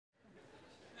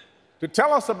To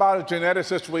tell us about a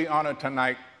geneticist we honor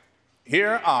tonight,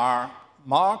 here are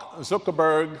Mark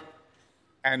Zuckerberg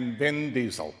and Vin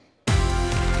Diesel.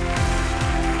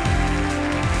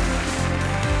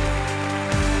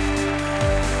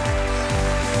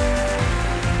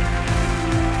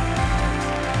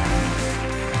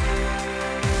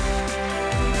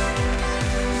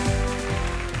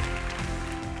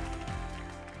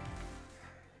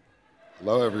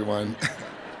 Hello, everyone.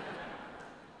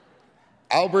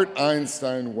 Albert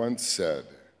Einstein once said,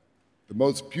 "The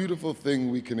most beautiful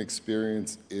thing we can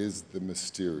experience is the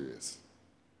mysterious.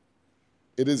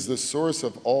 It is the source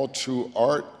of all true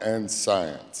art and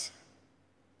science."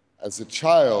 As a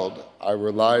child, I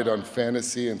relied on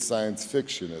fantasy and science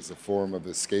fiction as a form of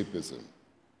escapism.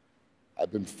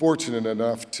 I've been fortunate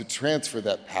enough to transfer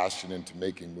that passion into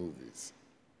making movies.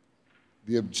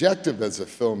 The objective as a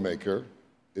filmmaker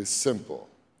is simple.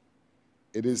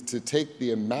 It is to take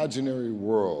the imaginary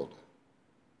world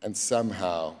and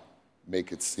somehow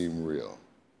make it seem real.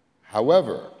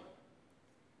 However,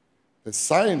 the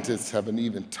scientists have an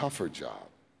even tougher job: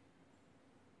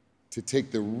 to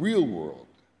take the real world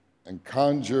and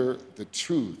conjure the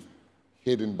truth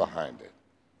hidden behind it.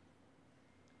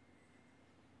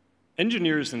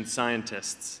 Engineers and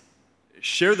scientists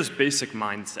share this basic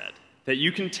mindset that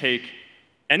you can take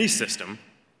any system,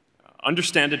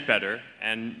 understand it better,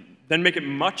 and then make it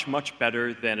much, much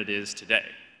better than it is today.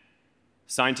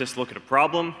 Scientists look at a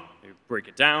problem, they break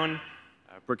it down,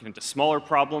 break it into smaller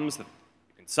problems that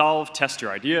you can solve, test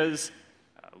your ideas,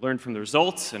 learn from the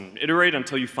results, and iterate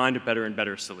until you find a better and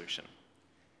better solution.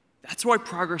 That's why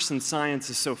progress in science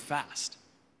is so fast.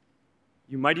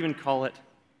 You might even call it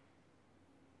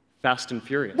fast and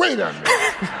furious. Wait a minute!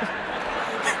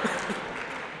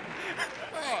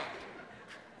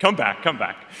 Come back, come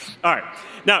back. All right.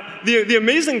 Now, the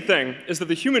amazing thing is that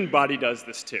the human body does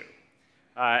this too.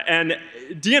 And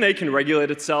DNA can regulate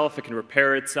itself, it can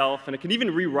repair itself, and it can even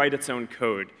rewrite its own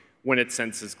code when it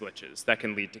senses glitches that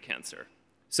can lead to cancer.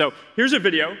 So here's a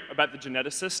video about the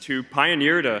geneticist who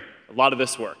pioneered a lot of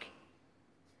this work.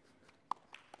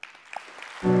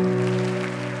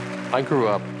 I grew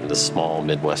up in a small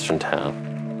Midwestern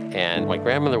town, and my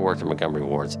grandmother worked at Montgomery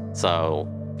Ward's, so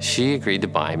she agreed to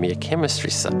buy me a chemistry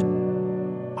set.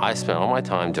 I spent all my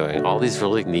time doing all these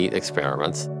really neat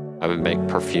experiments. I would make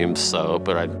perfumed soap,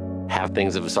 but I'd have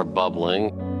things that would start bubbling.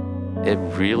 It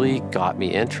really got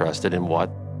me interested in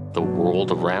what the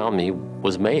world around me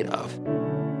was made of.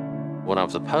 When I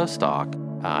was a postdoc,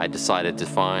 I decided to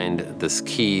find this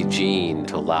key gene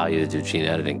to allow you to do gene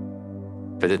editing,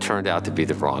 but it turned out to be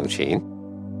the wrong gene.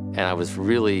 And I was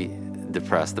really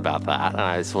depressed about that, and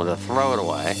I just wanted to throw it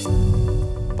away.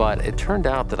 But it turned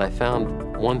out that I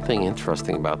found one thing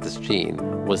interesting about this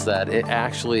gene was that it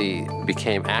actually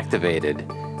became activated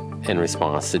in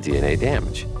response to DNA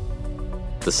damage.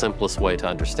 The simplest way to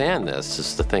understand this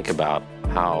is to think about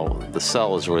how the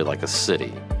cell is really like a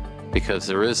city, because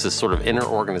there is this sort of inner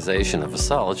organization of a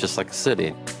cell. It's just like a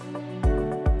city.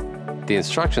 The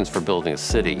instructions for building a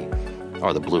city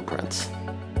are the blueprints,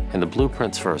 and the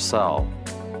blueprints for a cell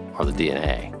are the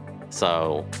DNA.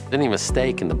 So any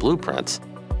mistake in the blueprints,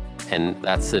 and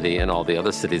that city and all the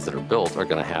other cities that are built are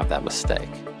going to have that mistake.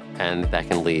 And that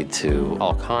can lead to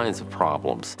all kinds of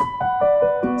problems.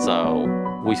 So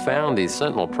we found these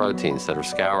sentinel proteins that are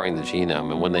scouring the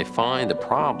genome, and when they find a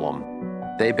problem,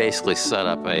 they basically set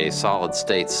up a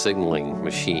solid-state signaling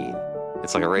machine.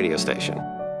 It's like a radio station,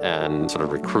 and sort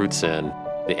of recruits in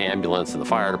the ambulance and the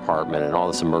fire department and all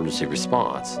this emergency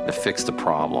response to fix the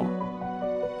problem.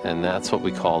 And that's what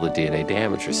we call the DNA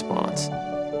damage response.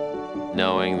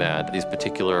 Knowing that these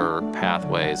particular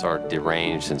pathways are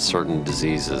deranged in certain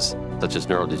diseases, such as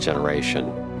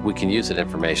neurodegeneration, we can use that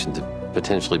information to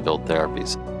potentially build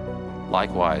therapies.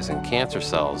 Likewise, in cancer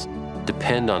cells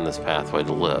depend on this pathway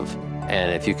to live.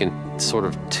 And if you can sort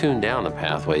of tune down the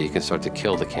pathway, you can start to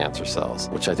kill the cancer cells,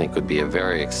 which I think would be a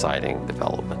very exciting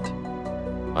development.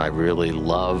 I really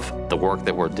love the work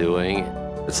that we're doing.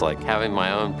 It's like having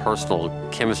my own personal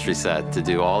chemistry set to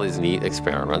do all these neat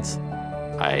experiments.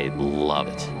 I love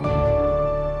it.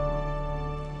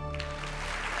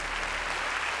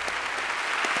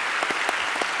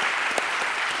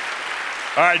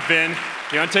 All right, Vin,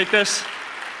 you want to take this?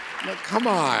 Now, come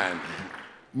on.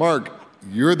 Mark,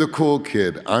 you're the cool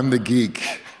kid. I'm the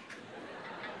geek.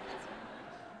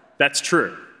 That's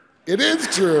true. It is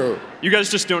true. You guys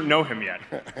just don't know him yet.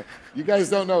 You guys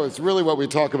don't know. It's really what we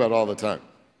talk about all the time.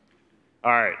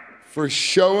 All right. For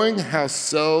showing how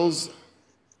cells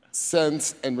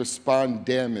sense and respond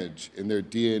damage in their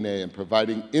DNA and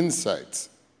providing insights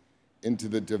into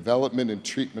the development and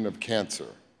treatment of cancer,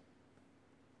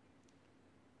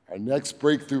 Our next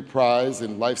breakthrough prize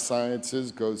in life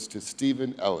sciences goes to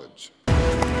Stephen Elledge.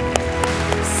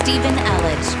 Stephen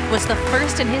Elledge was the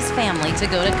first in his family to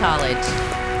go to college.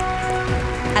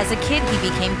 As a kid, he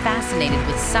became fascinated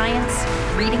with science,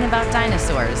 reading about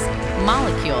dinosaurs,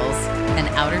 molecules, and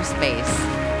outer space.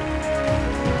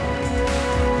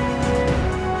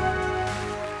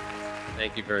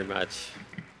 Thank you very much.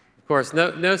 Of course,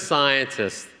 no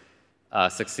scientist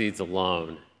succeeds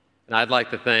alone. And I'd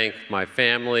like to thank my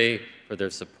family for their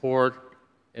support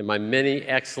and my many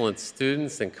excellent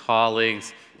students and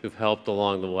colleagues who've helped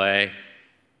along the way.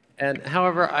 And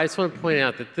however, I just want to point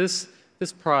out that this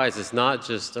prize is not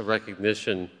just a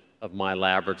recognition of my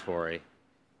laboratory.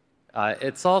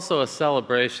 It's also a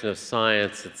celebration of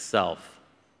science itself.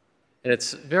 And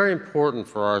it's very important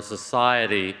for our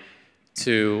society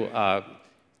to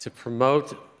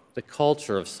promote the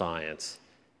culture of science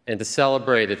and to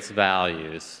celebrate its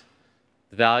values.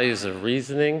 The values of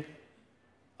reasoning,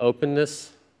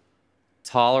 openness,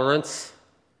 tolerance,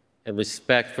 and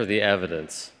respect for the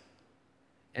evidence.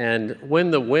 And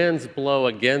when the winds blow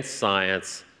against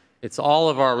science, it's all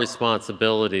of our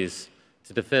responsibilities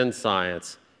to defend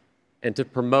science and to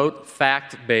promote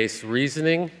fact-based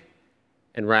reasoning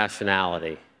and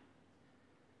rationality.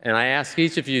 And I ask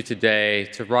each of you today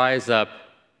to rise up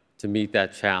to meet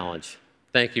that challenge.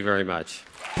 Thank you very much.